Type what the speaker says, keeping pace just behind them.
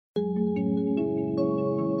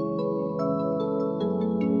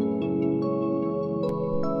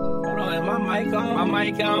mic on.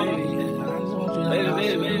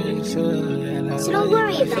 Baby. So don't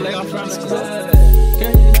worry about Feel like I'm it. from the hood.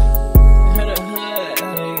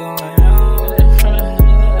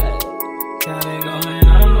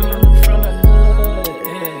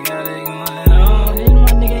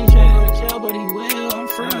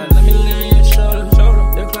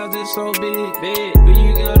 So big, but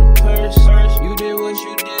you got a purse. You did what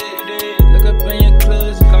you did. Look up in your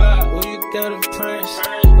closet, oh, you got a purse.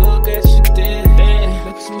 Look at you dead.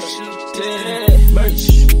 Look at what you did. Merch,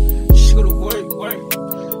 she go to work.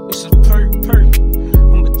 It's a perk.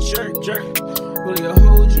 I'm a jerk. Really a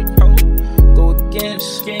hold you, go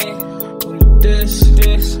against. With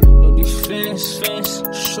this, no defense.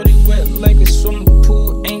 Shorty wet like a swimming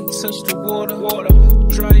pool, ain't touched the water.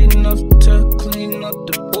 Dry enough to clean up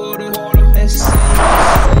the border.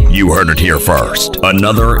 You heard it here first.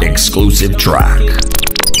 Another exclusive track.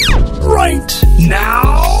 Right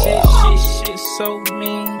now. Shit, so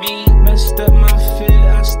mean. Messed up my fit,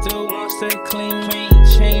 I still want that clean.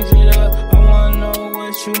 Change it up, I wanna know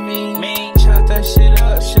what you mean. Chop that shit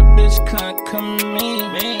up, shit bitch can't come to me.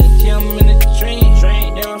 Yeah, I'm in a dream.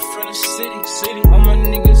 Yeah, I'm from the city. All my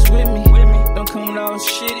niggas with me. Don't come with all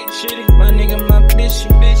shitty. My nigga, my bitch.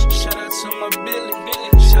 Shout out to my Billy.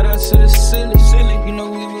 Shout out to the silly. You know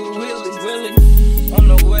we with Willie. On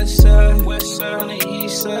the west side. On the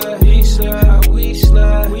east side. How we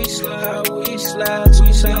slide.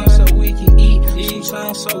 Two times so we can eat. Two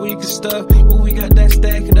times so we can stuff. Ooh, we got that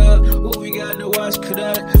stack it up. Ooh, we got the watch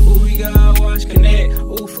connect. Ooh, we got our watch connect.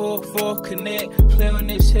 Ooh, 4 connect. Play on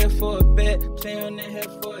this head for a bet. Play on that head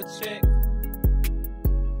for a check.